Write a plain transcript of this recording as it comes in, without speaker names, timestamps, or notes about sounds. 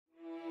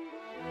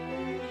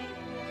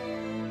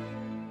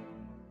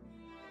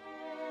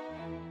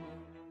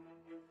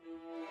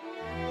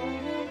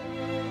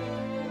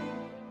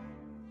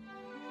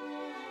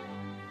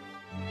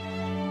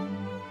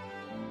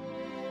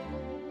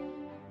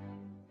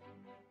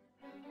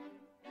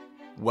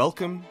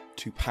Welcome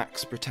to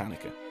Pax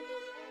Britannica.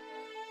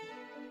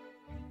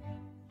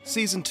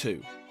 Season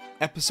 2,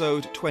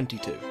 Episode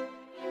 22.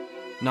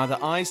 Neither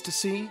eyes to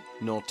see,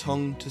 nor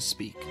tongue to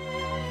speak.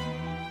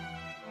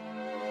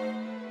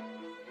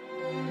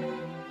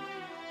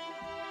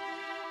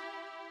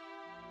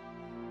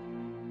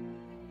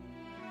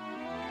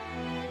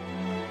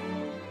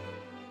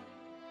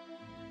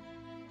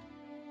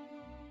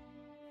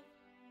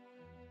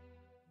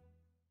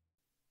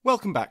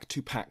 Welcome back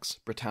to Pax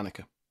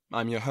Britannica.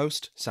 I'm your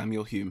host,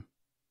 Samuel Hume.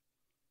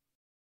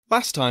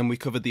 Last time we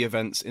covered the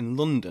events in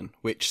London,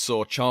 which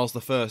saw Charles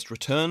I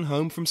return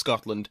home from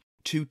Scotland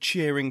to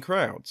cheering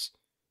crowds,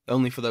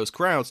 only for those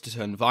crowds to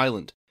turn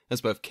violent as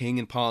both King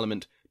and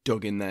Parliament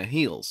dug in their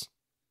heels.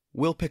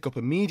 We'll pick up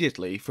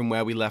immediately from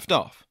where we left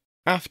off,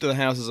 after the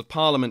Houses of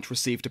Parliament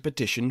received a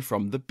petition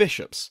from the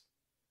bishops,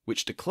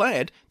 which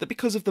declared that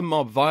because of the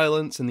mob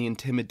violence and the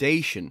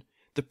intimidation,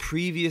 the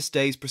previous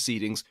day's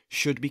proceedings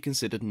should be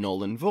considered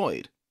null and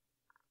void.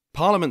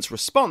 Parliament's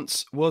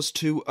response was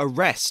to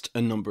arrest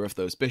a number of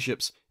those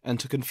bishops and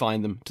to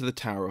confine them to the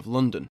Tower of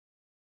London.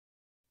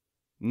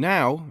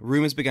 Now,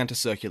 rumours began to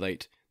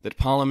circulate that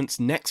Parliament's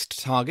next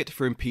target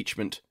for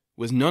impeachment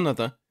was none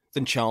other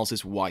than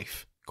Charles's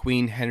wife,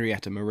 Queen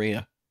Henrietta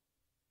Maria.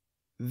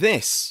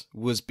 This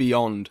was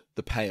beyond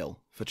the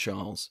pale for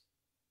Charles.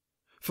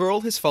 For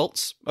all his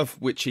faults,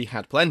 of which he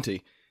had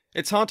plenty,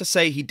 it's hard to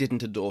say he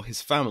didn't adore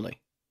his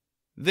family.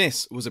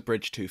 This was a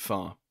bridge too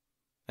far,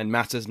 and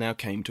matters now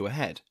came to a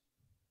head.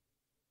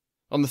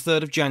 On the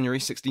 3rd of January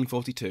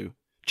 1642,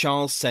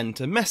 Charles sent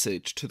a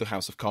message to the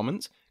House of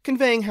Commons,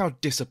 conveying how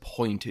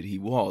disappointed he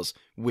was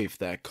with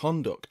their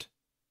conduct.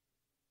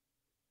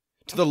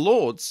 To the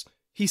Lords,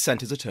 he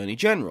sent his Attorney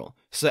General,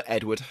 Sir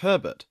Edward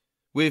Herbert,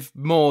 with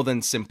more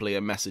than simply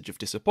a message of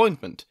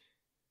disappointment.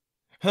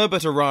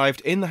 Herbert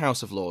arrived in the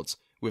House of Lords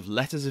with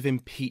letters of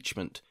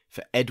impeachment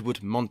for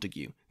Edward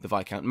Montague, the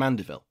Viscount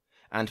Mandeville,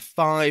 and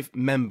 5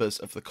 members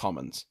of the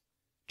Commons: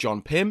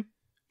 John Pym,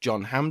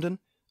 John Hampden,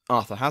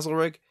 Arthur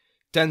Haselrig,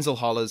 Denzil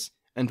Holles,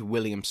 and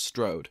William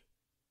Strode.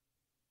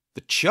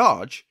 The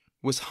charge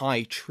was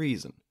high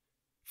treason,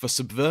 for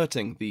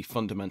subverting the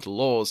fundamental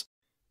laws,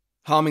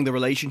 harming the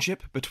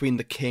relationship between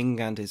the king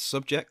and his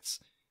subjects,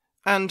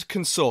 and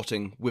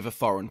consorting with a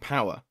foreign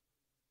power.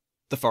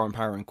 The foreign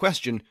power in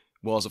question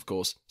was, of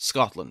course,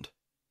 Scotland.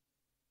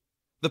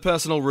 The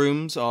personal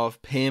rooms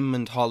of Pym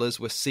and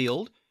Holles were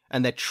sealed,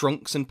 and their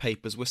trunks and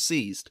papers were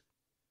seized.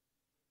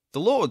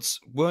 The Lords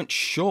weren't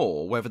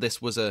sure whether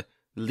this was a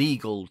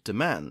legal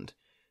demand,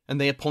 and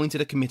they appointed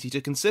a committee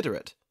to consider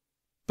it.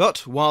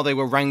 But while they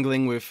were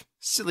wrangling with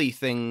silly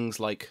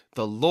things like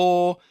the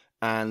law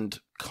and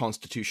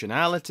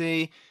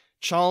constitutionality,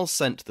 Charles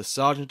sent the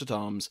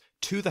Sergeant-at-Arms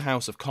to the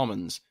House of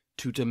Commons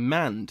to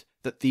demand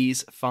that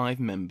these 5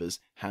 members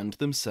hand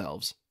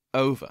themselves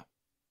over.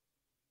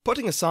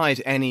 Putting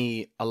aside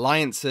any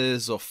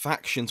alliances or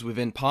factions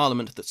within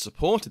Parliament that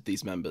supported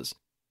these members,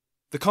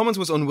 the Commons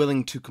was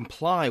unwilling to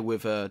comply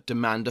with a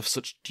demand of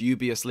such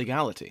dubious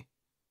legality.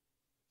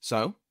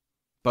 So,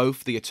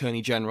 both the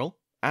Attorney General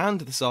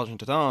and the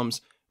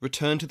Sergeant-at-Arms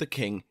returned to the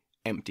King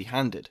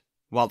empty-handed,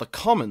 while the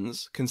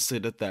Commons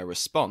considered their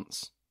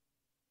response.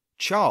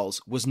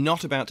 Charles was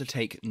not about to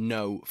take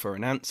no for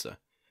an answer,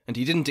 and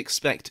he didn't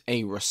expect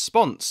a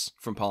response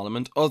from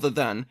Parliament other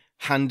than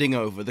handing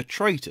over the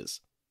traitors.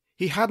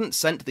 He hadn't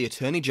sent the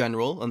Attorney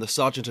General and the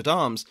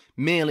Sergeant-at-Arms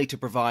merely to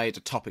provide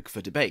a topic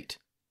for debate.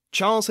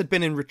 Charles had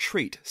been in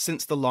retreat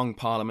since the Long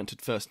Parliament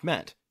had first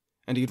met,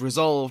 and he had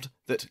resolved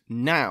that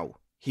now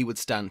he would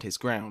stand his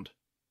ground.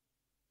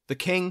 The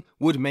king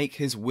would make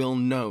his will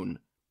known,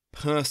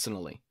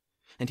 personally,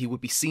 and he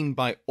would be seen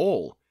by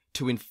all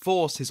to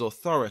enforce his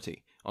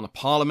authority on a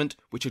Parliament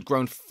which had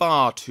grown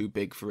far too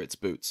big for its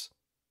boots.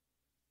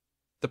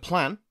 The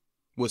plan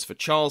was for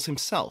Charles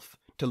himself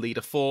to lead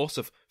a force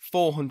of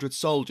 400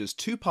 soldiers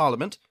to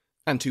Parliament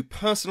and to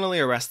personally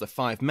arrest the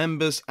 5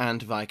 members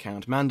and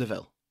Viscount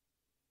Mandeville.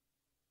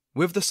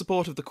 With the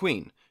support of the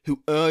Queen,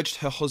 who urged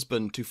her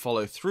husband to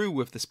follow through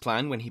with this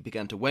plan when he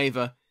began to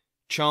waver,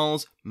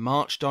 Charles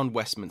marched on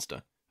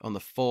Westminster on the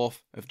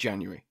 4th of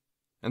January.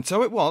 And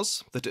so it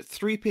was that at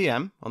 3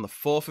 p.m. on the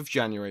 4th of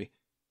January,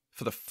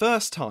 for the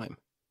first time,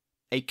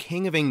 a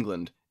King of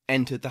England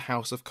entered the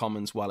House of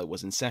Commons while it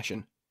was in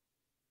session.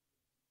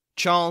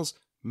 Charles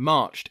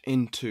marched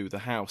into the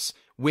House,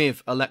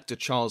 with Elector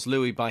Charles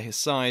Louis by his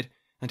side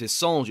and his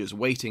soldiers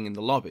waiting in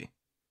the lobby.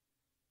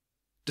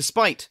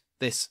 Despite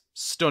this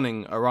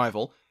stunning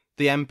arrival,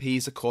 the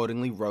MPs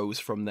accordingly rose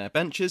from their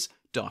benches,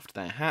 doffed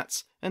their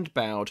hats, and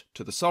bowed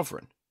to the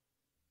sovereign.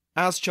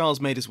 As Charles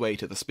made his way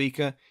to the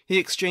Speaker, he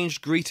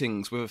exchanged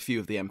greetings with a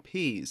few of the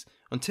MPs,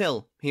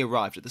 until he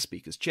arrived at the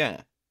Speaker's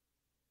chair.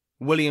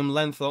 William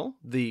Lenthal,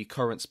 the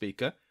current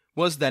Speaker,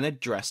 was then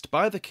addressed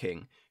by the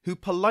King, who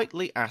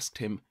politely asked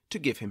him to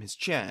give him his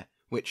chair,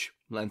 which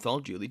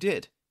Lenthal duly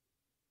did.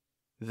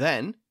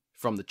 Then,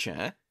 from the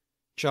chair,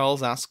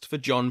 Charles asked for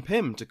John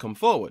Pym to come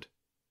forward.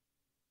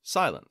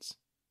 Silence.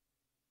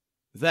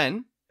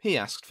 Then he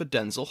asked for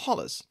Denzil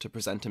Holles to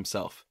present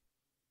himself.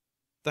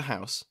 the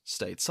House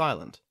stayed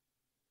silent.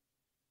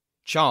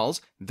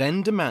 Charles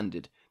then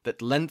demanded that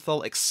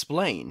Lenthal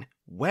explain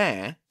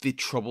where the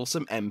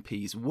troublesome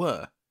MPs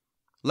were.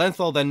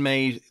 Lenthal then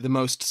made the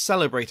most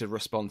celebrated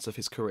response of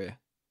his career.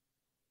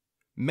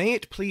 "May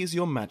it please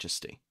your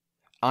majesty,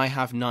 I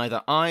have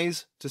neither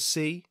eyes to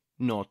see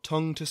nor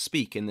tongue to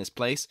speak in this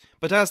place,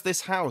 but as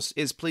this house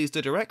is pleased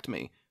to direct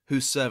me,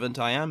 whose servant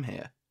I am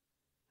here.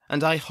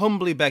 And I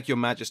humbly beg your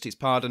majesty's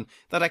pardon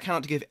that I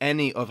cannot give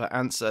any other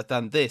answer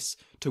than this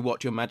to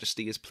what your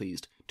majesty is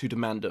pleased to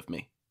demand of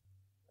me."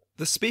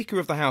 The Speaker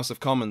of the House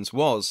of Commons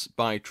was,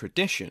 by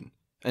tradition,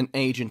 an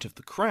agent of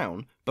the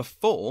Crown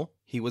before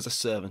he was a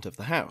servant of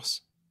the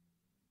House.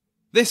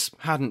 This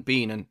hadn't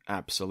been an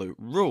absolute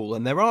rule,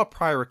 and there are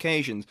prior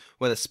occasions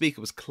where the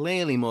Speaker was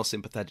clearly more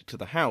sympathetic to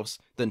the House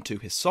than to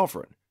his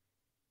sovereign.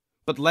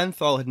 But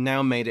Lenthal had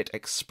now made it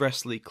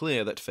expressly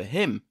clear that for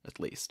him, at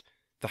least,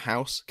 the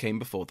House came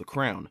before the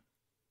Crown,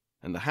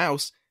 and the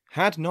House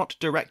had not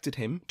directed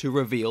him to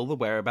reveal the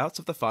whereabouts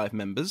of the 5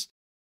 members,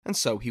 and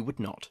so he would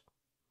not.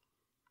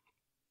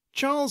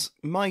 Charles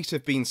might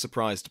have been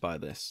surprised by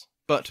this,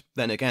 but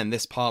then again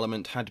this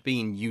Parliament had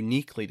been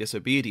uniquely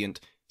disobedient,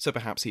 so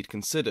perhaps he'd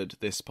considered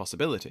this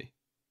possibility.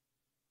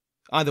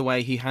 Either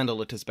way, he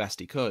handled it as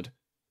best he could.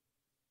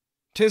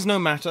 "'Tis no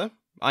matter,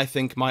 I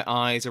think my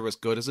eyes are as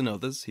good as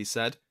another's," he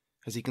said,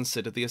 as he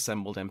considered the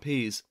assembled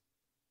MPs.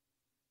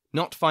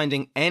 Not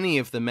finding any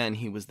of the men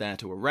he was there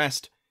to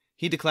arrest,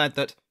 he declared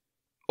that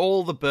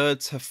all the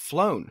birds have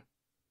flown.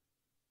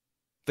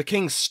 The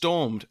king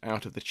stormed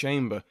out of the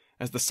chamber,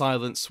 as the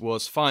silence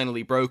was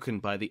finally broken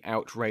by the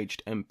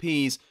outraged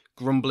MPs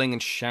grumbling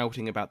and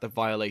shouting about the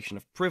violation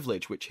of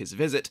privilege which his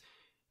visit,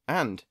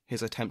 and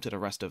his attempted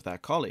arrest of their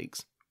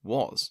colleagues,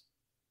 was.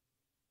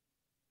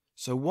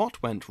 So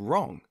what went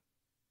wrong?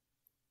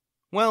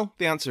 Well,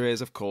 the answer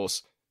is, of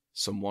course,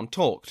 someone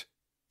talked.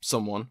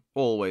 Someone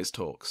always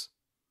talks.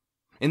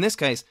 In this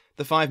case,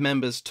 the 5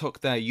 members took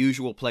their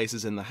usual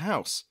places in the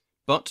House,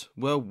 but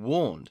were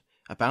warned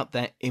about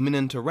their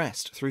imminent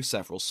arrest through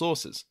several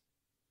sources.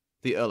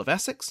 The Earl of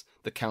Essex,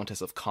 the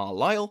Countess of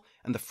Carlisle,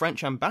 and the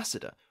French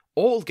ambassador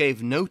all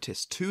gave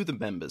notice to the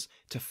members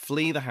to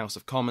flee the House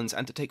of Commons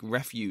and to take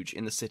refuge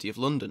in the City of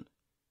London.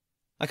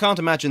 I can't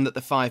imagine that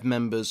the 5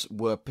 members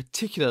were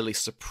particularly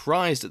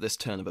surprised at this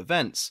turn of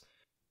events.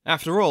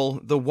 After all,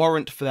 the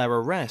warrant for their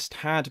arrest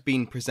had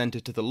been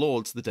presented to the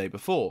Lords the day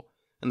before,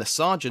 and the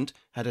sergeant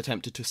had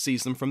attempted to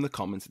seize them from the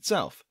Commons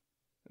itself.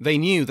 They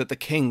knew that the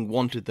king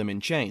wanted them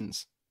in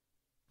chains.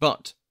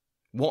 But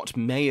what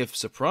may have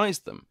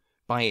surprised them,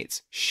 by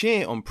its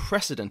sheer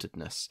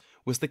unprecedentedness,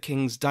 was the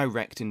king's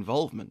direct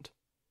involvement.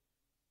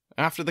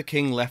 After the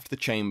king left the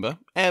chamber,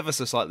 ever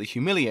so slightly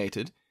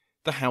humiliated,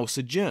 the House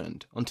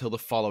adjourned until the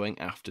following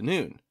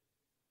afternoon,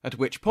 at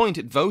which point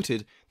it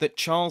voted that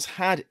Charles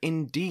had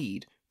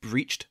indeed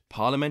breached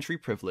parliamentary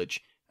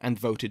privilege and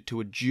voted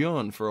to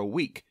adjourn for a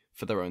week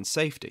for their own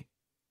safety.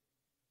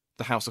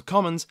 The House of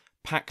Commons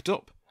packed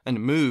up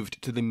and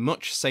moved to the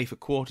much safer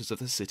quarters of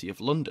the City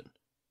of London.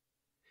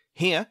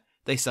 Here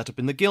they set up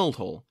in the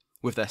Guildhall,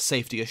 with their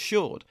safety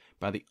assured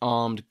by the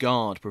armed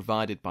guard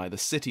provided by the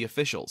city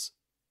officials.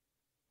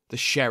 The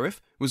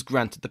sheriff was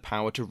granted the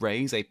power to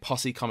raise a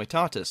posse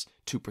comitatus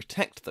to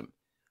protect them,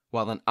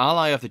 while an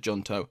ally of the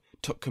junto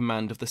took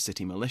command of the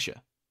city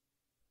militia.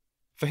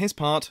 For his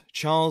part,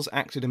 Charles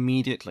acted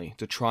immediately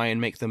to try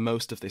and make the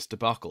most of this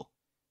debacle.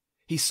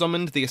 He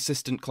summoned the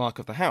assistant clerk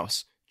of the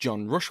House,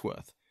 John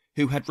Rushworth,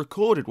 who had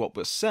recorded what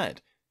was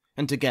said,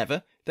 and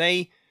together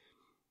they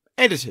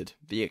edited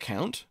the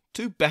account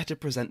to better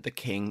present the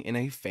king in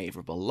a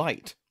favourable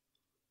light.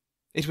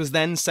 It was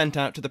then sent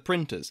out to the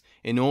printers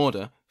in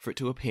order for it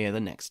to appear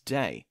the next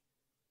day.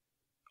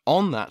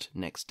 On that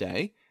next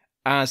day,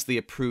 as the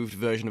approved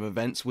version of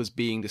events was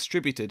being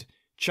distributed,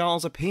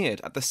 Charles appeared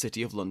at the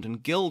City of London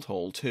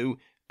Guildhall to,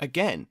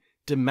 again,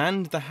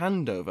 demand the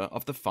handover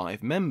of the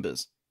 5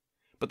 members.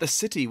 But the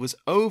city was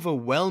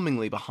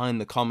overwhelmingly behind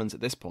the Commons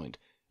at this point,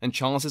 and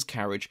Charles's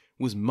carriage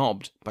was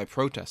mobbed by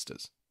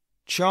protesters.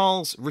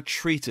 Charles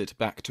retreated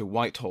back to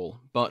Whitehall,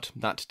 but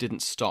that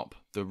didn't stop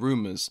the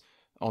rumours,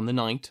 on the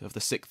night of the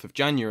 6th of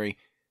January,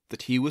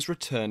 that he was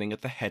returning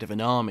at the head of an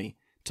army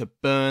to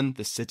burn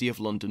the City of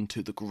London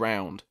to the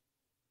ground.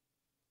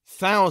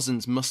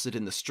 Thousands mustered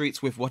in the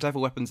streets with whatever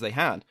weapons they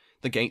had,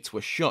 the gates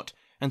were shut,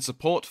 and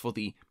support for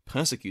the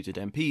persecuted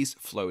MPs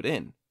flowed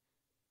in.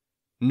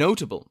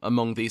 Notable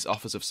among these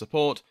offers of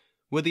support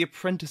were the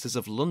apprentices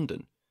of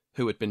London,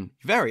 who had been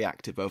very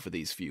active over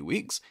these few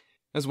weeks,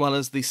 as well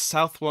as the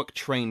Southwark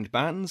trained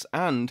bands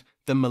and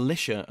the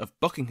militia of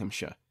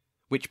Buckinghamshire,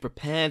 which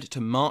prepared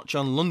to march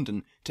on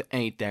London to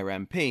aid their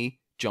MP,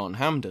 John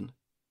Hampden.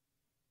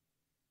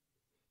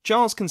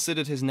 Charles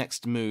considered his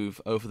next move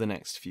over the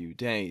next few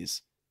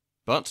days,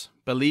 but,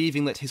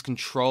 believing that his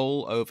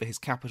control over his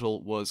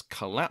capital was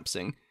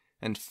collapsing,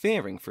 and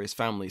fearing for his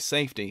family's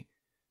safety,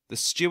 the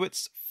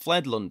Stuarts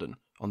fled London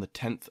on the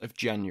 10th of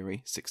January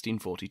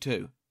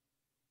 1642.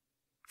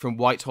 From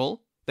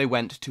Whitehall, they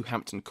went to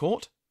Hampton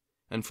Court,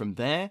 and from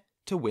there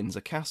to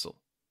Windsor Castle.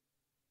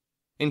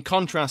 In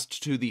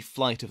contrast to the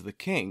flight of the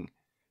king,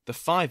 the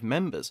 5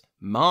 members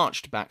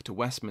marched back to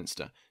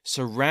Westminster,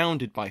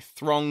 surrounded by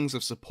throngs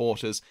of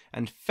supporters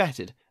and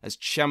feted as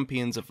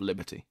champions of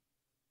liberty.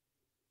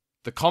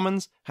 The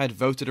Commons had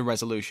voted a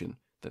resolution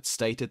that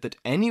stated that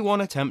anyone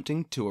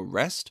attempting to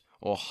arrest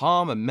or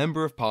harm a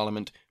member of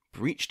Parliament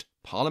breached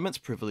Parliament's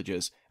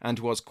privileges and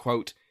was,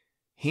 quote,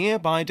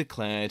 hereby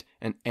declared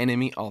an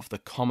enemy of the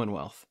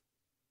Commonwealth.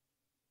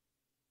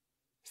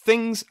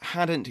 Things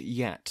hadn't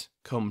yet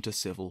come to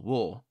civil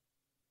war.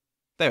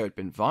 There had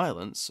been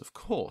violence, of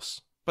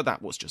course, but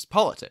that was just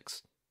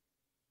politics.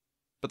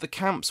 But the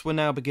camps were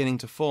now beginning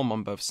to form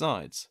on both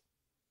sides.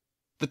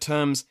 The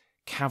terms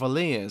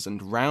Cavaliers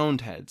and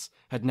Roundheads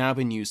had now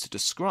been used to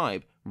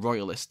describe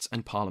royalists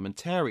and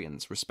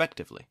parliamentarians,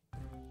 respectively.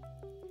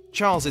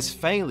 Charles's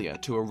failure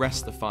to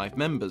arrest the 5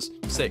 members,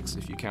 6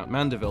 if you count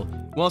Mandeville,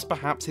 was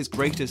perhaps his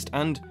greatest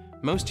and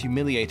most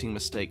humiliating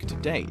mistake to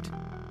date.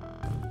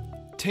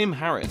 Tim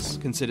Harris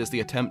considers the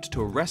attempt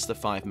to arrest the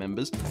 5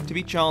 members to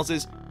be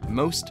Charles's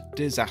most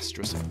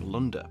disastrous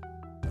blunder,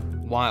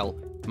 while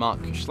Mark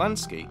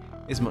Kishlansky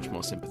is much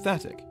more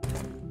sympathetic.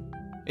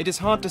 It is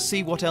hard to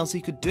see what else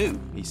he could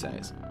do, he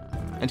says,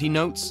 and he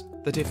notes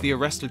that if the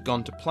arrest had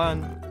gone to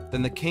plan,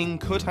 then the king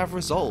could have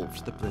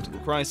resolved the political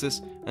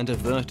crisis and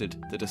averted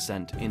the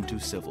descent into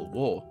civil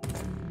war.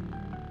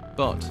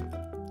 But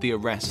the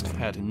arrest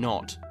had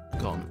not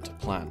gone to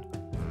plan.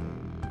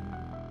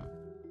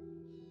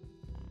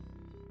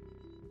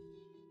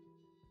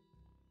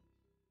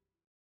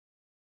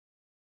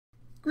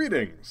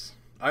 Greetings!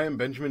 I am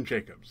Benjamin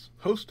Jacobs,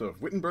 host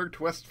of Wittenberg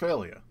to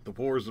Westphalia, The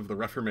Wars of the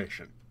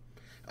Reformation.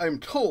 I am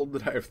told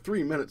that I have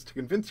 3 minutes to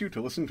convince you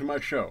to listen to my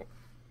show.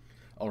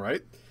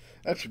 Alright,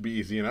 that should be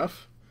easy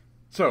enough.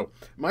 So,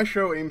 my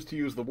show aims to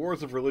use the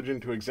wars of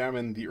religion to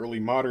examine the early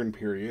modern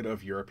period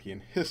of European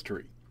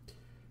history.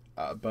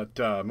 But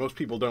most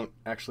people don't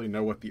actually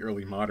know what the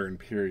early modern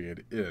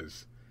period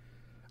is.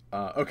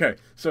 Okay,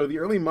 so the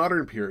early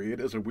modern period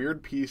is a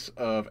weird piece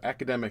of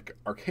academic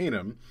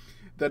arcanum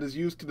that is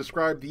used to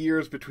describe the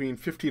years between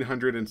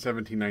 1500 and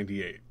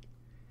 1798.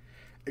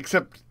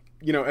 Except,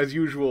 as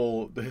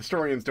usual, the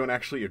historians don't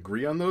actually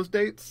agree on those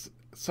dates.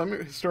 Some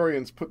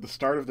historians put the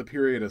start of the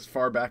period as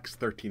far back as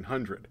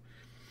 1300,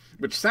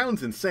 which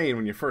sounds insane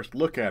when you first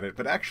look at it,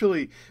 but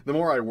actually, the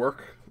more I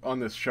work on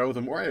this show,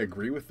 the more I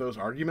agree with those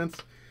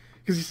arguments.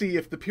 Because you see,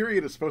 if the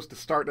period is supposed to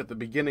start at the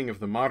beginning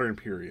of the modern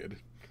period,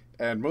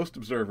 and most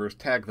observers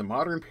tag the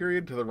modern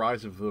period to the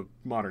rise of the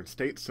modern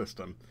state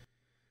system,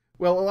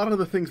 well, a lot of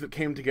the things that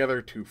came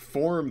together to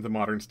form the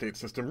modern state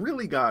system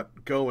really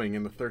got going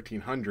in the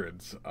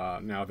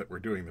 1300s, now that we're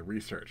doing the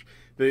research.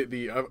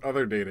 The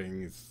other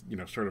dating is,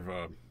 sort of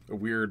a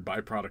weird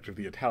byproduct of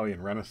the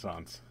Italian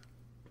Renaissance.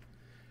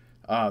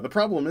 The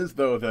problem is,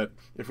 though, that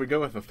if we go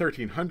with the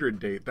 1300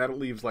 date, that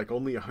leaves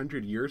only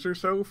 100 years or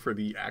so for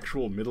the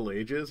actual Middle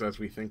Ages as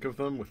we think of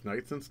them with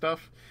knights and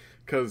stuff.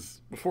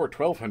 Because before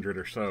 1200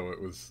 or so,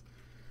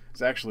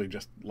 it's actually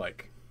just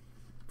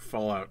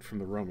fallout from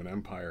the Roman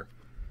Empire.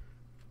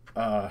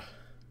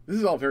 This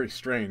is all very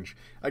strange.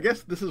 I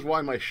guess this is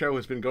why my show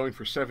has been going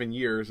for 7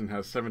 years and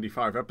has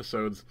 75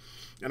 episodes,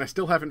 and I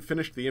still haven't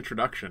finished the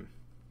introduction.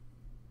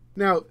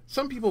 Now,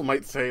 some people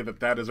might say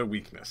that that is a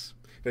weakness.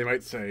 They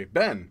might say,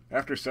 Ben,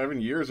 after 7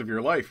 years of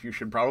your life, you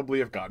should probably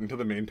have gotten to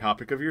the main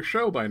topic of your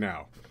show by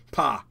now.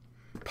 Pah!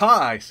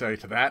 Pah, I say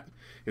to that.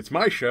 It's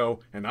my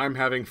show, and I'm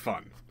having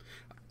fun.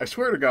 I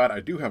swear to God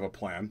I do have a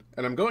plan,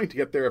 and I'm going to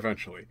get there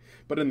eventually.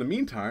 But in the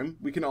meantime,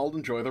 we can all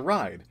enjoy the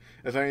ride,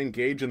 as I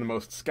engage in the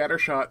most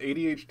scattershot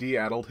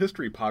ADHD-addled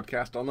history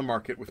podcast on the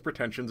market with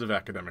pretensions of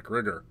academic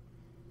rigor.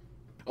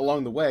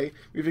 Along the way,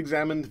 we've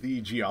examined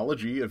the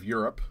geology of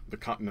Europe, the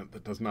continent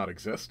that does not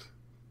exist,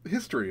 the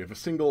history of a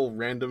single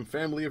random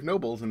family of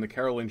nobles in the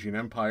Carolingian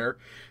Empire,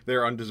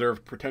 their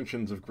undeserved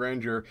pretensions of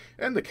grandeur,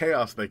 and the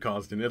chaos they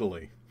caused in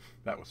Italy.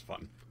 That was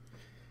fun.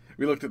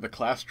 We looked at the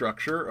class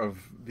structure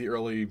of the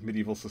early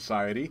medieval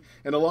society,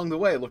 and along the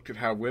way looked at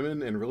how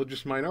women and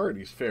religious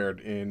minorities fared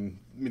in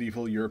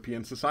medieval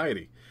European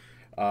society.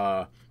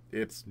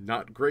 It's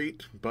not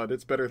great, but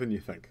it's better than you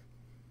think.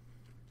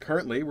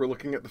 Currently, we're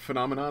looking at the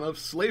phenomenon of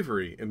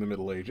slavery in the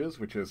Middle Ages,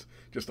 which is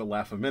just a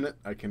laugh a minute,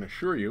 I can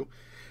assure you.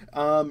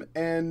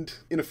 And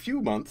in a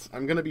few months,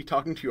 I'm going to be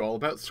talking to you all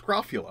about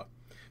scrofula,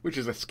 which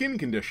is a skin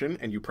condition,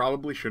 and you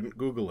probably shouldn't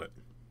Google it.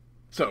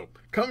 So,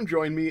 come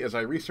join me as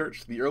I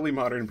research the early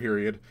modern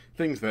period,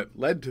 things that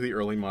led to the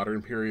early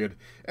modern period,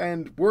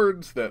 and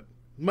words that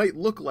might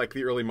look like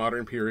the early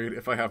modern period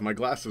if I have my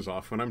glasses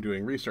off when I'm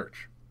doing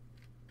research.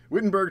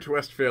 Wittenberg to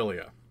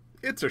Westphalia.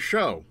 It's a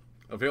show.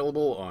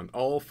 Available on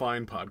all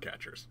fine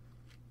podcatchers.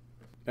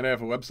 And I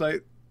have a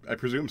website. I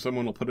presume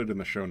someone will put it in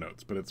the show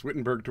notes, but it's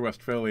Wittenberg to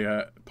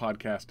Westphalia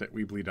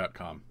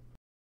podcast@weebly.com.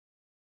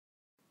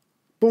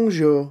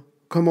 Bonjour,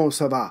 comment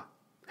ça va?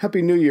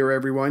 Happy New Year,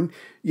 everyone.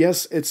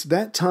 Yes, it's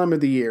that time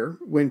of the year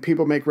when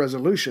people make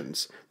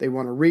resolutions. They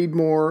want to read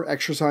more,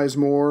 exercise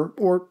more,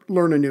 or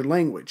learn a new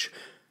language.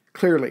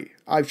 Clearly,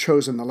 I've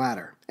chosen the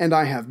latter. And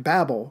I have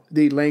Babbel,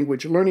 the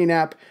language learning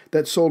app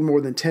that sold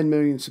more than 10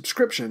 million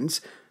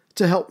subscriptions,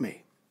 to help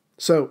me.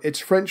 So it's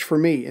French for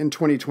me in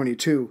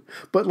 2022,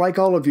 but like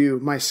all of you,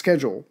 my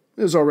schedule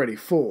is already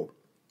full.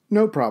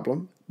 No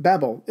problem.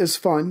 Babbel is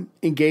fun,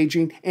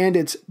 engaging, and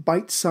its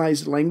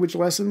bite-sized language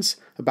lessons,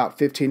 about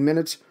 15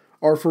 minutes,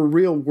 are for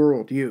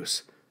real-world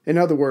use. In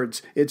other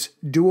words, it's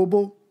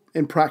doable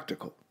and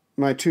practical.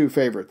 My two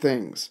favorite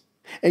things.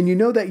 And you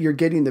know that you're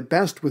getting the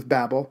best with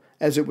Babbel,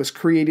 as it was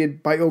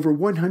created by over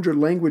 100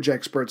 language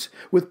experts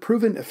with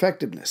proven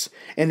effectiveness,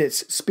 and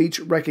its speech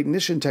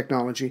recognition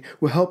technology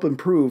will help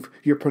improve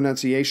your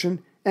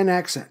pronunciation and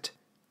accent.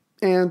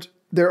 And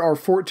there are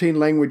 14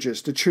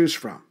 languages to choose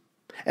from.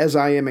 As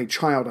I am a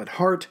child at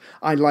heart,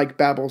 I like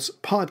Babbel's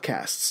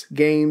podcasts,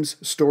 games,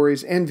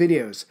 stories, and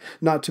videos,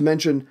 not to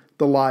mention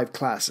the live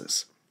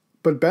classes.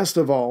 But best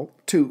of all,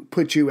 to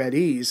put you at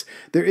ease,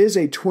 there is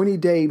a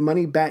 20-day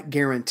money-back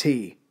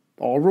guarantee.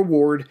 All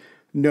reward,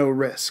 no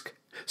risk.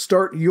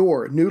 Start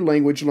your new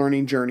language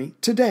learning journey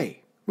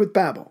today with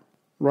Babbel.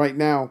 Right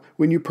now,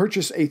 when you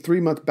purchase a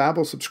 3-month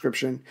Babbel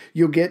subscription,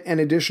 you'll get an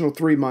additional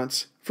 3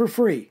 months for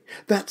free.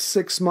 That's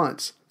 6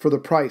 months for the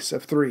price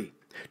of 3.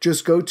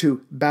 Just go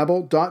to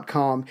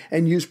Babbel.com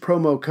and use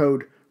promo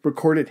code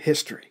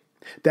RecordedHistory.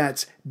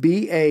 That's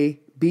BABBEL.com,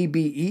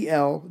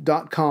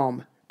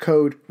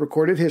 code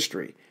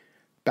RecordedHistory.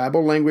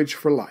 Babbel language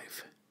for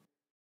life.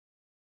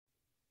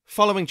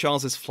 Following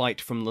Charles's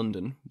flight from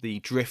London, the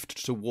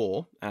drift to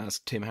war, as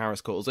Tim Harris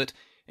calls it,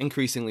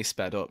 increasingly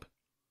sped up.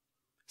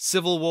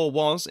 Civil war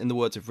was, in the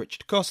words of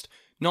Richard Cust,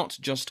 not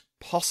just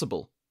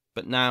possible,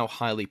 but now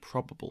highly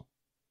probable.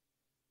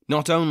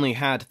 Not only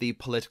had the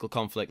political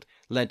conflict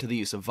led to the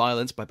use of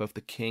violence by both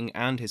the king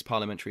and his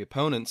parliamentary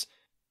opponents,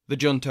 the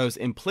junto's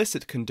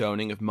implicit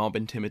condoning of mob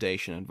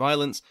intimidation and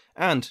violence,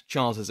 and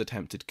Charles's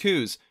attempted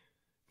coups,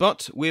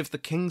 but with the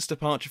king's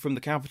departure from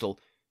the capital,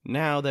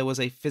 now there was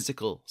a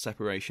physical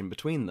separation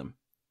between them.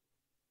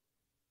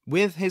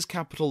 With his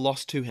capital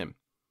lost to him,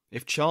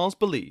 if Charles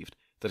believed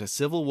that a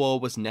civil war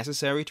was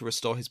necessary to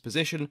restore his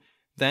position,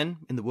 then,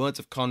 in the words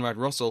of Conrad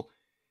Russell,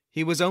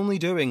 he was only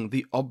doing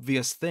the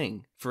obvious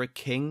thing for a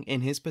king in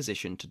his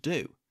position to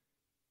do.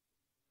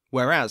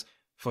 Whereas,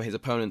 for his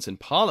opponents in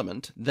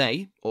Parliament,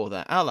 they, or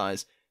their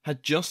allies,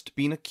 had just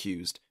been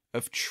accused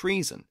of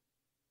treason.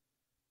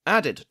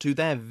 Added to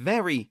their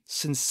very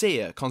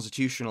sincere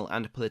constitutional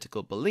and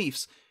political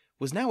beliefs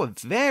was now a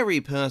very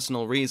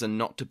personal reason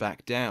not to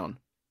back down.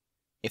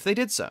 If they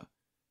did so,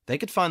 they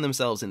could find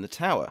themselves in the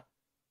Tower,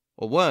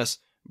 or worse,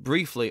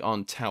 briefly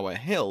on Tower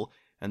Hill,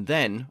 and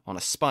then on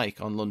a spike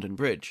on London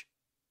Bridge.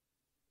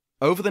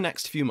 Over the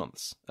next few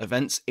months,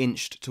 events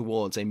inched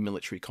towards a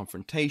military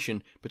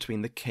confrontation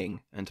between the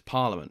king and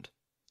Parliament,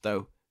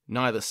 though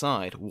neither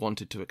side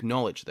wanted to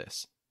acknowledge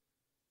this.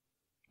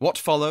 What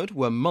followed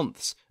were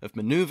months of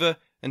manoeuvre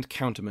and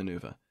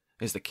counter-manoeuvre,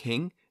 as the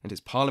king and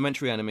his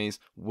parliamentary enemies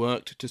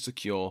worked to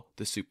secure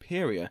the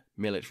superior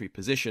military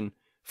position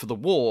for the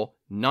war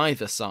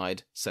neither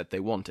side said they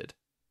wanted.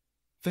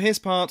 For his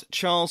part,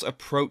 Charles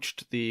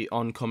approached the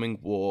oncoming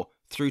war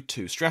through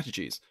two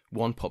strategies,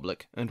 one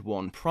public and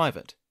one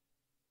private.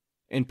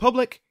 In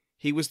public,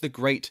 he was the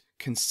great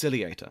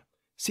conciliator,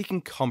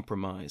 seeking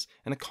compromise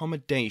and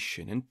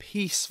accommodation in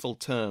peaceful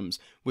terms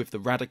with the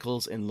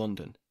radicals in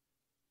London.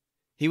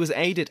 He was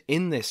aided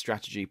in this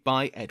strategy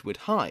by Edward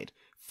Hyde,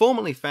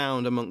 formerly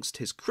found amongst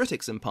his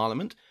critics in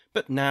Parliament,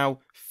 but now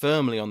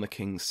firmly on the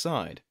king's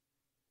side.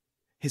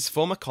 His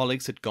former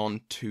colleagues had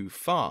gone too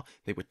far.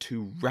 They were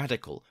too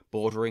radical,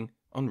 bordering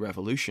on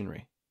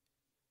revolutionary.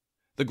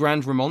 The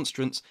Grand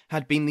Remonstrance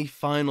had been the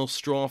final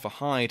straw for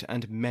Hyde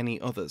and many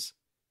others.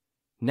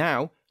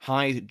 Now,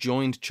 Hyde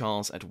joined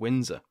Charles at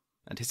Windsor,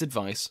 and his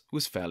advice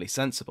was fairly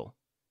sensible.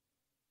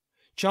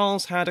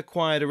 Charles had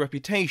acquired a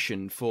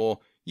reputation for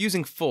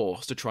using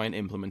force to try and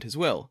implement his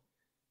will.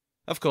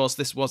 Of course,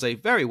 this was a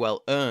very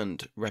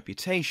well-earned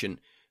reputation.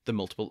 The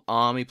multiple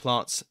army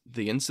plots,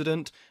 the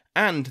incident,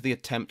 and the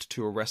attempt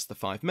to arrest the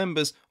 5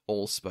 members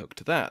all spoke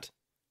to that.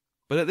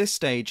 But at this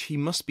stage, he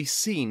must be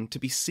seen to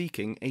be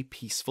seeking a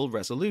peaceful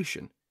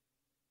resolution.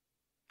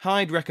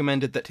 Hyde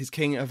recommended that his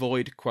king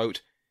avoid,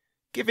 quote,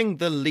 giving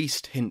the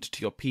least hint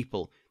to your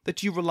people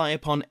that you rely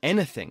upon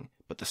anything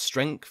but the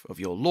strength of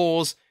your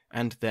laws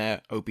and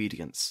their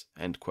obedience,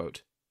 end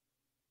quote.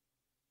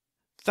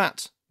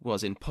 That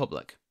was in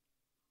public.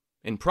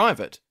 In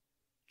private,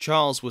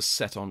 Charles was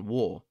set on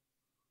war.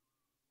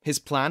 His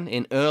plan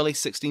in early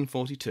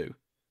 1642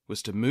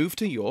 was to move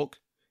to York,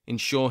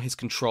 ensure his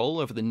control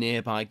over the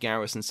nearby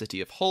garrison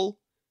city of Hull,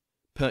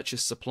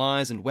 purchase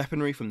supplies and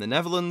weaponry from the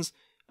Netherlands,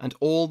 and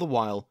all the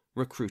while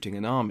recruiting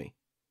an army.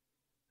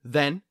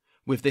 Then,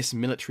 with this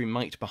military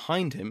might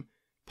behind him,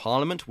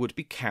 Parliament would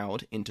be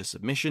cowed into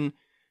submission,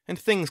 and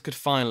things could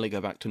finally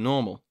go back to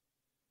normal.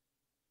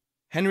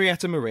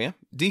 Henrietta Maria,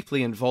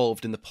 deeply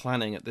involved in the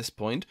planning at this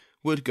point,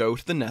 would go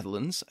to the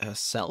Netherlands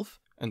herself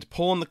and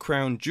pawn the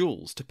crown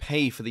jewels to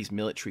pay for these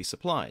military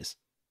supplies.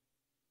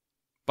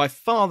 By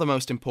far the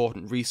most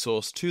important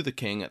resource to the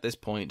king at this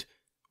point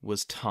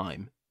was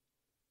time.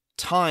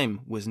 time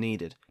was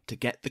needed to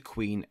get the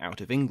Queen out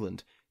of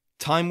England.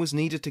 Time was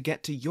needed to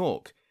get to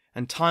York,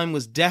 and time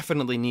was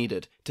definitely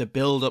needed to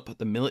build up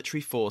the military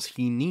force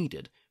he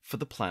needed for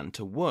the plan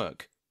to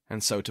work.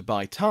 And so to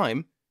buy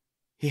time,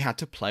 he had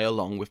to play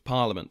along with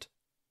Parliament.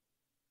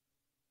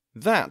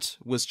 That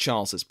was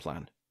Charles's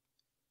plan.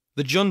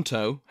 The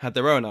junto had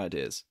their own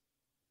ideas.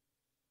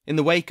 In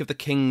the wake of the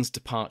king's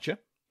departure,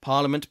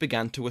 Parliament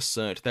began to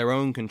assert their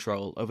own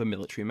control over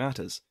military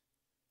matters.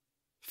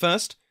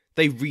 First,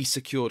 they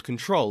re-secured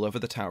control over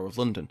the Tower of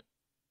London.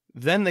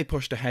 Then they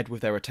pushed ahead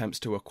with their attempts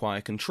to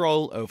acquire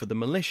control over the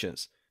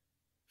militias.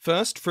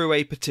 First through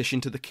a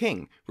petition to the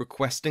king,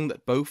 requesting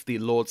that both the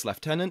Lords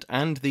Lieutenant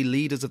and the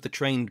leaders of the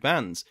trained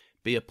bands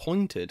be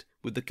appointed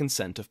with the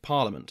consent of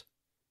Parliament.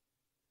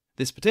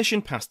 This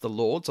petition passed the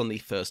Lords on the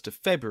 1st of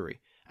February,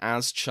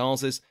 as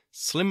Charles's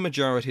slim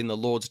majority in the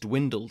Lords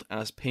dwindled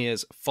as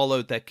peers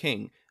followed their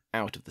king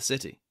out of the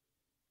city.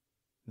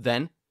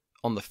 Then,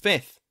 on the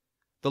 5th,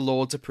 the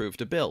Lords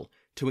approved a bill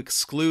to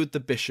exclude the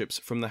bishops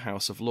from the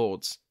House of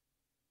Lords.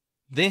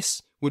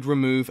 This would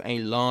remove a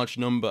large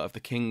number of the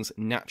king's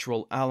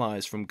natural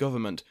allies from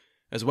government,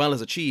 as well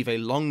as achieve a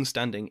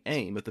long-standing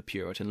aim of the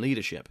Puritan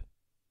leadership.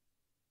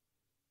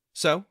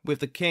 So, with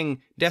the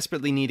king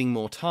desperately needing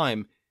more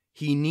time,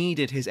 he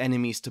needed his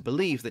enemies to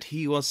believe that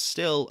he was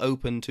still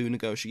open to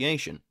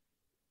negotiation.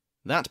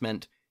 That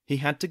meant he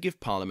had to give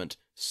Parliament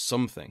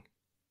something.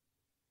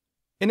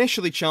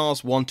 Initially,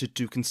 Charles wanted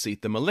to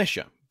concede the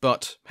militia,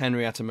 but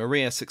Henrietta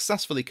Maria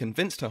successfully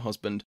convinced her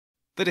husband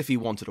that if he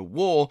wanted a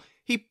war,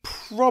 he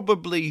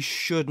probably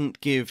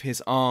shouldn't give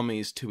his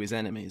armies to his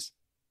enemies.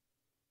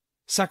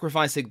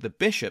 Sacrificing the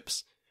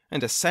bishops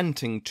and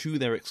assenting to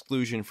their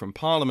exclusion from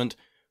Parliament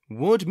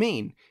would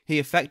mean he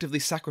effectively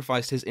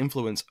sacrificed his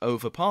influence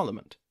over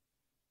Parliament.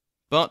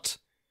 But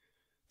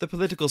the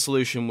political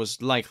solution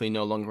was likely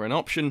no longer an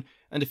option,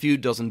 and a few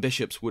dozen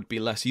bishops would be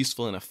less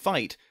useful in a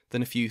fight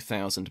than a few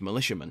thousand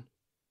militiamen.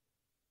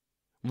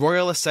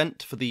 Royal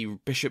assent for the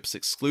Bishops'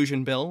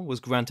 Exclusion Bill was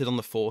granted on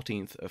the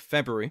 14th of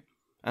February,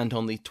 and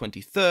on the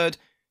 23rd,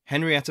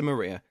 Henrietta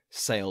Maria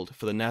sailed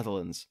for the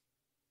Netherlands.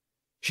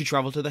 She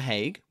travelled to The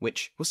Hague,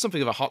 which was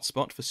something of a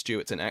hotspot for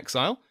Stuarts in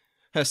exile.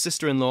 Her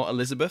sister-in-law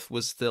Elizabeth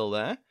was still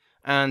there,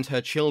 and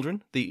her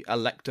children, the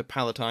Elector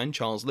Palatine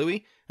Charles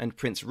Louis and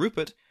Prince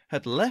Rupert,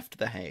 had left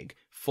The Hague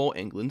for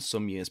England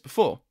some years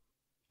before.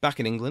 Back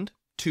in England,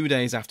 2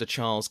 days after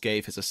Charles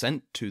gave his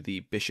assent to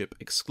the Bishop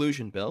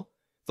Exclusion Bill,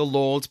 the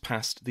Lords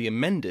passed the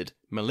amended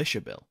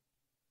Militia Bill.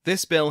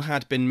 This bill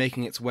had been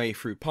making its way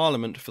through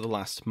Parliament for the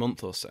last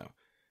month or so.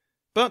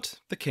 But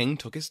the king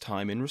took his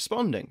time in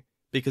responding,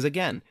 because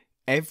again,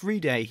 every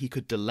day he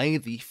could delay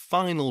the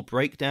final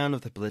breakdown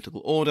of the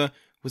political order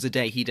was a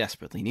day he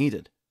desperately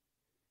needed.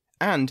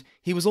 And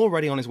he was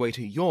already on his way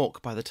to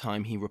York by the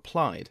time he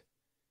replied.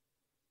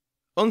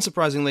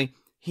 Unsurprisingly,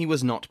 he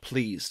was not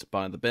pleased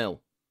by the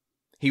bill.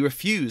 He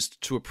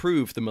refused to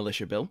approve the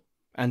Militia Bill,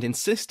 and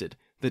insisted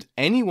that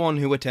anyone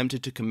who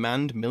attempted to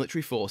command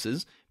military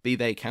forces, be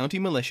they county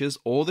militias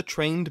or the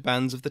trained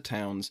bands of the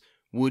towns,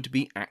 would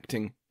be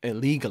acting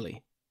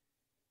illegally.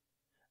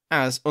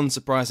 As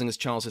unsurprising as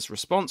Charles's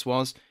response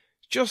was,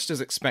 just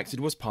as expected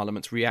was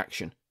Parliament's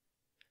reaction.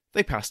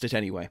 They passed it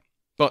anyway,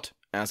 but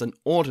as an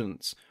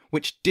ordinance,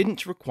 which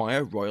didn't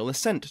require royal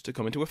assent to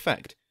come into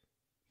effect,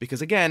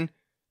 because again,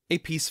 a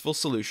peaceful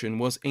solution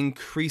was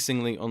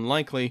increasingly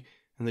unlikely,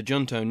 and the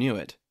junto knew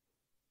it.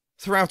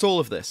 Throughout all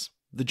of this,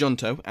 the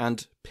junto,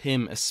 and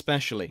Pym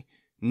especially,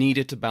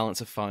 needed to balance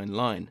a fine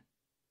line.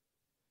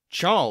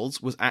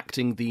 Charles was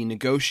acting the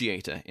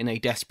negotiator in a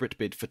desperate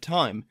bid for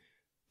time,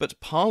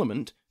 but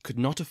Parliament could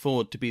not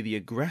afford to be the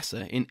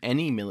aggressor in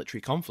any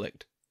military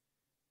conflict.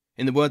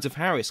 In the words of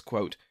Harris,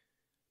 quote,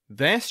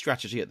 "Their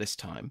strategy at this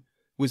time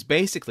was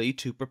basically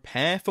to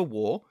prepare for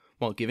war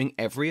while giving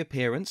every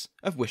appearance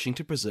of wishing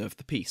to preserve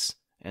the peace."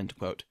 End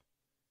quote.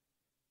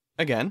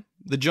 Again,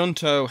 the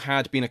junto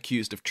had been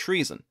accused of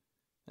treason,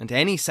 and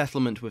any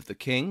settlement with the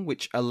king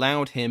which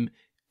allowed him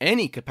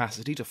any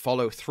capacity to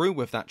follow through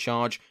with that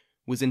charge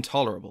was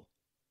intolerable.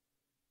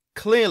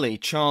 Clearly,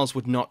 Charles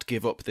would not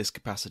give up this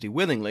capacity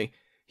willingly.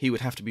 He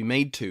would have to be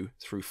made to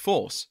through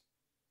force.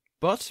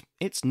 But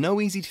it's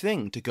no easy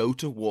thing to go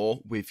to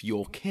war with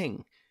your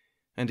king,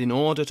 and in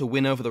order to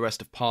win over the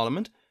rest of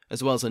Parliament,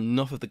 as well as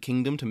enough of the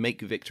kingdom to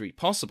make victory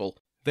possible,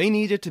 they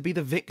needed to be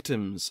the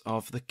victims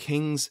of the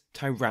king's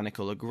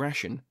tyrannical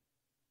aggression.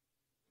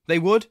 They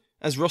would,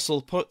 as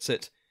Russell puts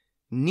it,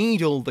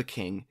 needle the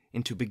king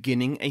into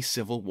beginning a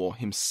civil war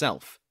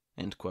himself.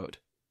 End quote.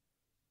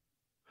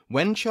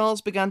 When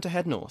Charles began to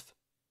head north,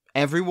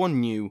 everyone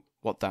knew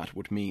what that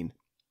would mean.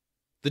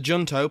 The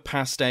junto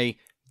passed a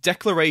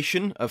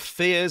Declaration of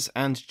Fears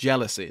and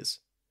Jealousies,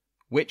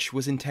 which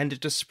was intended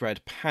to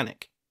spread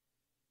panic.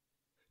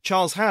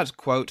 Charles had,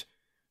 quote,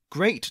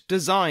 "great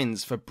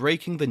designs for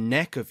breaking the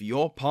neck of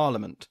your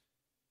Parliament."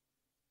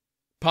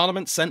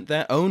 Parliament sent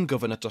their own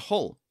governor to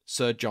Hull,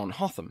 Sir John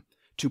Hotham,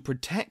 to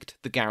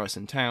protect the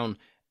garrison town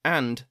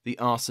and the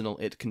arsenal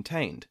it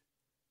contained.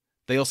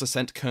 They also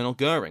sent Colonel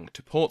Goring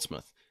to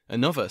Portsmouth,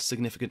 another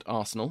significant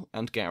arsenal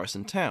and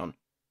garrison town.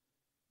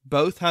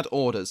 Both had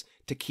orders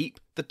to keep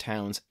the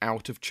towns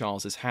out of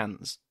Charles's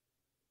hands.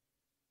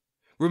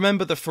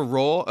 Remember the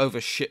furore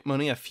over ship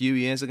money a few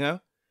years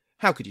ago?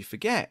 How could you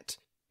forget?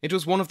 It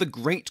was one of the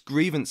great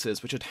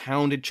grievances which had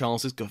hounded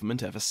Charles's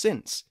government ever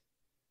since.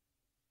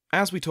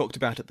 As we talked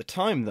about at the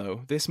time,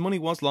 though, this money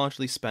was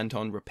largely spent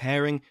on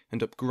repairing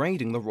and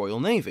upgrading the Royal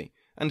Navy,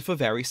 and for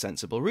very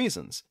sensible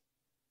reasons.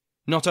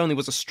 Not only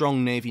was a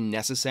strong navy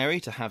necessary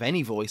to have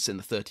any voice in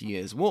the 30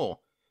 Years' War,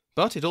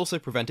 but it also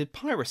prevented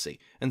piracy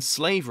and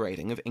slave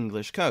raiding of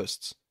English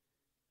coasts.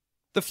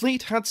 The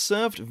fleet had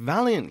served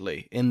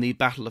valiantly in the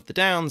Battle of the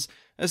Downs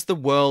as the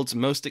world's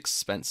most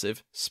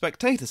expensive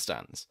spectator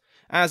stands,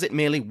 as it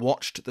merely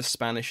watched the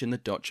Spanish and the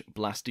Dutch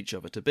blast each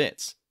other to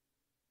bits.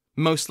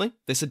 Mostly,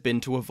 this had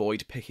been to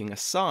avoid picking a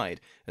side,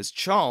 as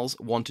Charles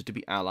wanted to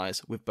be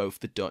allies with both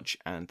the Dutch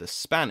and the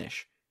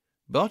Spanish.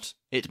 But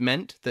it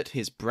meant that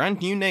his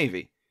brand new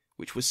navy,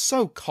 which was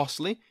so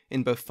costly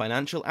in both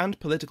financial and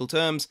political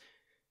terms,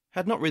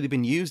 had not really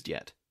been used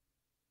yet.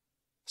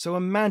 So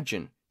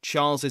imagine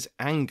Charles's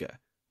anger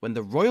when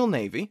the Royal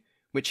Navy,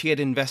 which he had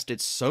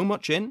invested so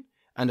much in,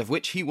 and of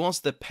which he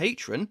was the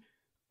patron,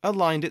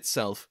 aligned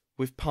itself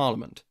with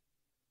Parliament.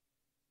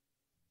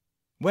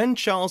 When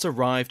Charles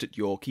arrived at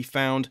York, he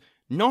found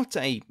not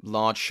a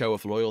large show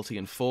of loyalty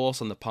and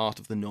force on the part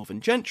of the northern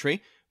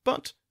gentry,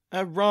 but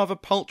a rather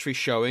paltry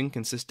showing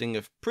consisting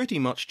of pretty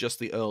much just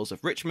the Earls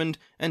of Richmond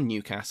and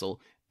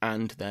Newcastle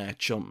and their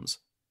chums.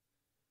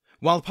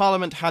 While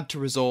Parliament had to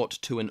resort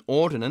to an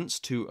ordinance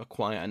to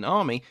acquire an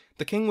army,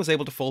 the king was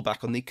able to fall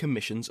back on the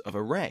commissions of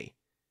array.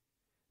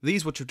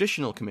 These were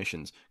traditional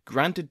commissions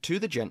granted to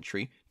the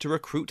gentry to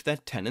recruit their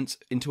tenants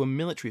into a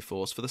military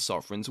force for the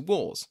sovereign's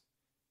wars.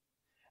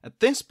 At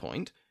this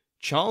point,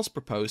 Charles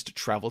proposed to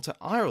travel to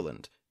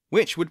Ireland,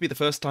 which would be the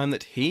first time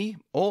that he,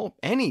 or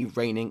any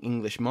reigning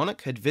English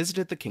monarch, had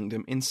visited the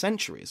kingdom in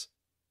centuries.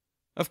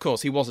 Of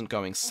course, he wasn't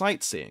going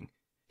sightseeing.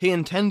 He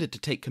intended to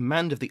take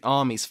command of the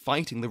armies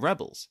fighting the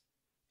rebels.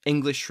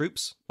 English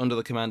troops, under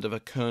the command of a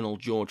Colonel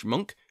George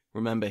Monk,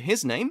 remember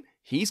his name,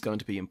 he's going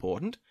to be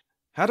important,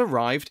 had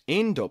arrived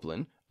in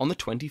Dublin on the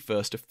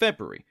 21st of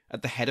February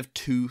at the head of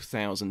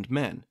 2,000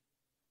 men.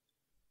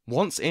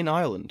 Once in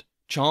Ireland,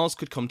 Charles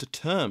could come to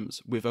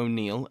terms with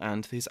O'Neill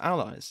and his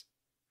allies.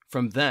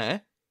 From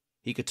there,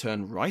 he could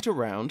turn right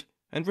around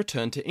and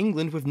return to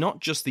England with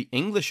not just the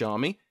English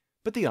army,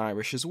 but the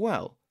Irish as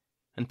well,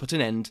 and put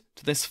an end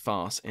to this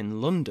farce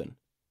in London.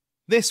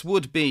 This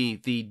would be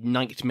the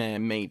nightmare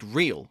made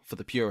real for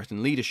the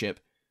Puritan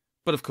leadership,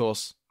 but of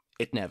course,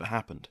 it never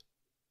happened.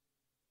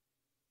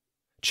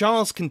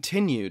 Charles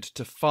continued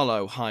to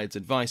follow Hyde's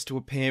advice to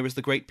appear as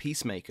the great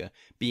peacemaker,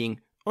 being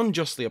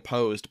unjustly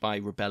opposed by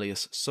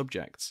rebellious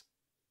subjects.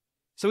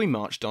 So he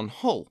marched on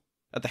Hull,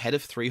 at the head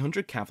of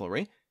 300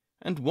 cavalry,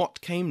 and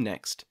what came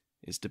next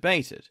is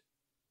debated.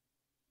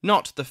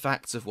 Not the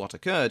facts of what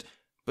occurred,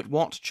 but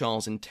what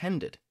Charles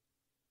intended.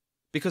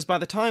 Because by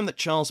the time that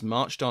Charles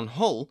marched on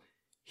Hull,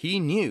 he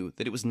knew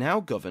that it was now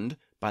governed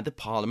by the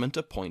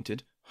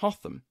Parliament-appointed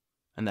Hotham,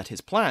 and that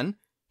his plan,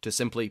 to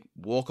simply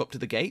walk up to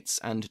the gates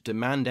and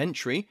demand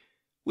entry,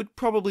 would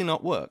probably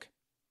not work.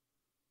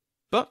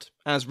 But,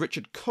 as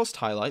Richard Cust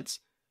highlights,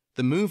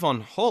 the move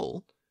on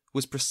Hull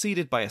was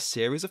preceded by a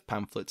series of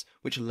pamphlets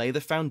which lay the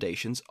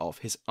foundations of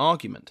his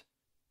argument,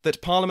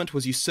 that Parliament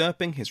was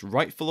usurping his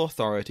rightful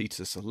authority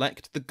to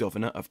select the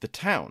governor of the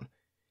town.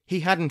 He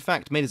had in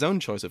fact made his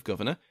own choice of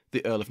governor,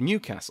 the Earl of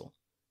Newcastle.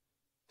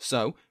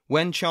 So,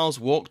 when Charles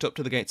walked up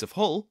to the gates of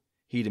Hull,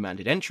 he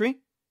demanded entry,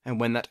 and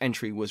when that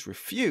entry was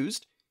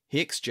refused, he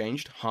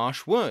exchanged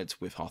harsh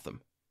words with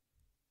Hotham.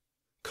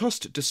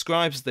 Cust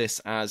describes this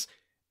as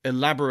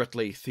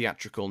elaborately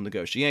theatrical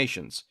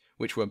negotiations,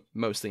 which were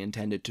mostly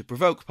intended to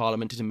provoke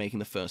Parliament into making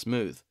the first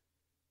move.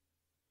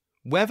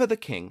 Whether the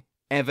king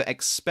ever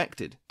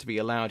expected to be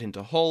allowed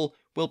into Hull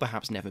will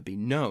perhaps never be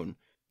known,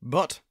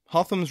 but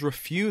Hotham's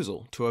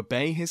refusal to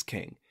obey his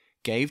king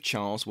gave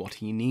Charles what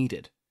he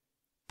needed: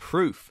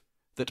 proof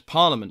that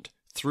Parliament,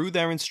 through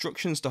their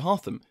instructions to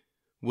Hotham,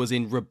 was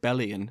in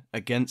rebellion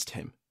against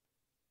him.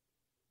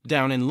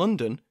 Down in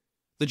London,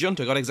 the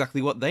junta got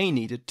exactly what they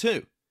needed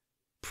too: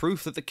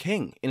 proof that the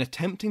king, in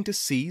attempting to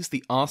seize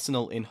the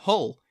arsenal in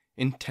Hull,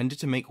 intended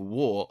to make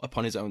war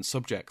upon his own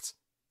subjects.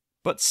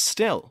 But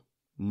still,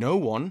 no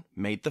one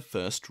made the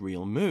first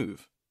real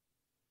move.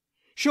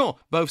 Sure,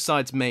 both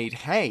sides made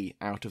hay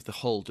out of the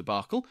Hull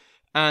debacle,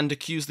 and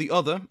accused the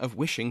other of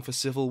wishing for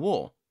civil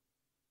war.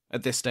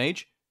 At this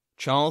stage,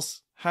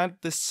 Charles had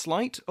this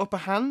slight upper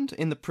hand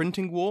in the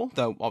printing war,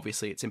 though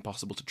obviously it's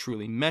impossible to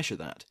truly measure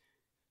that.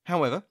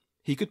 However,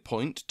 he could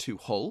point to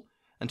Hull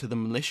and to the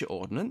militia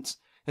ordinance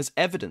as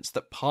evidence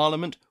that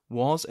Parliament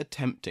was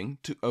attempting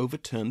to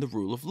overturn the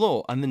rule of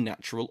law and the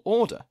natural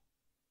order.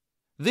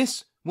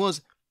 This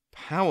was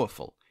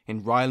powerful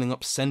in riling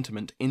up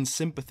sentiment in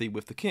sympathy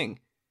with the king.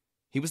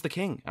 He was the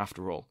king,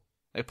 after all,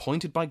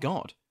 appointed by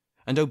God,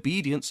 and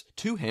obedience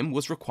to him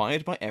was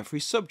required by every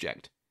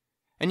subject.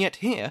 And yet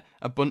here,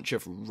 a bunch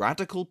of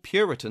radical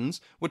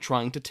Puritans were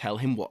trying to tell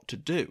him what to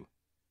do.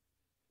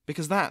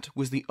 Because that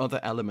was the other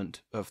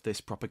element of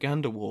this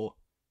propaganda war.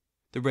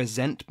 The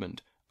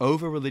resentment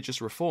over religious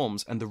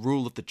reforms and the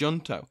rule of the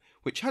junto,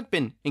 which had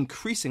been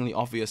increasingly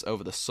obvious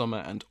over the summer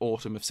and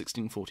autumn of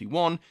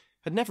 1641,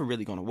 had never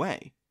really gone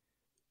away.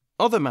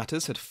 Other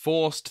matters had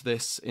forced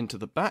this into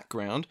the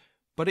background,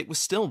 but it was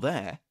still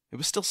there. It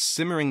was still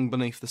simmering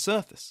beneath the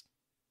surface.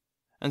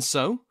 And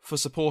so, for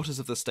supporters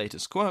of the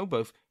status quo,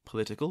 both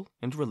political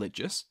and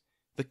religious,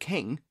 the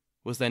king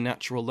was their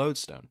natural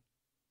lodestone.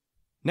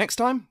 Next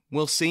time,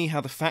 we'll see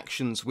how the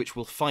factions which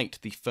will fight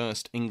the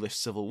First English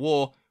Civil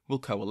War will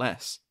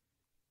coalesce.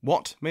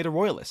 What made a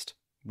royalist?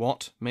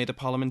 What made a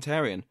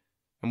parliamentarian?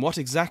 And what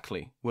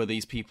exactly were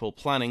these people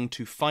planning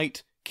to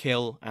fight,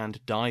 kill,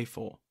 and die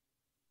for?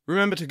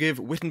 Remember to give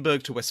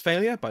Wittenberg to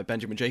Westphalia by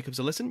Benjamin Jacobs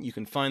a listen. You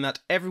can find that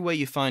everywhere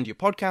you find your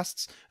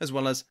podcasts, as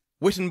well as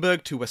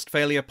Wittenberg to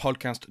Westphalia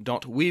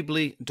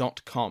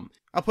podcast.weebly.com.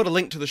 I'll put a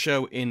link to the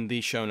show in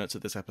the show notes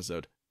of this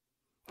episode.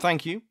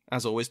 Thank you,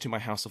 as always, to my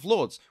House of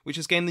Lords, which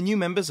has gained the new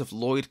members of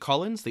Lloyd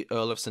Collins, the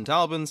Earl of St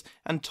Albans,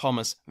 and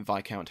Thomas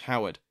Viscount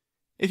Howard.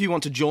 If you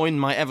want to join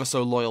my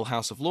ever-so-loyal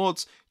House of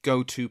Lords,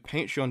 go to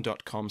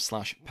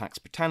patreon.com/Pax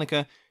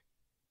Britannica.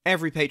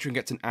 Every patron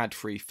gets an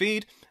ad-free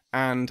feed,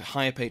 and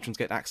higher patrons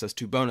get access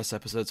to bonus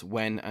episodes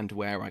when and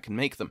where I can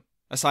make them.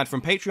 Aside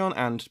from Patreon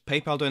and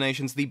PayPal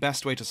donations, the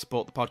best way to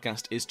support the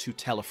podcast is to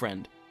tell a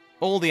friend.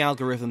 All the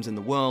algorithms in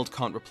the world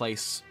can't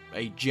replace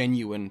a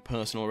genuine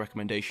personal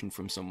recommendation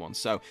from someone,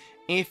 so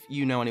if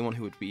you know anyone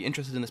who would be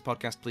interested in this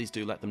podcast, please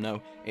do let them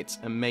know. It's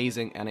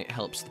amazing and it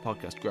helps the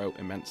podcast grow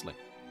immensely.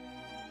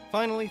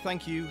 Finally,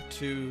 thank you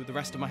to the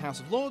rest of my House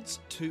of Lords,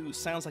 to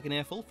Sounds Like an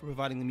Earful for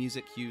providing the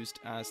music used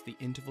as the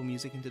interval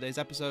music in today's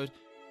episode,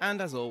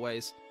 and as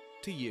always,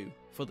 to you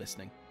for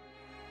listening.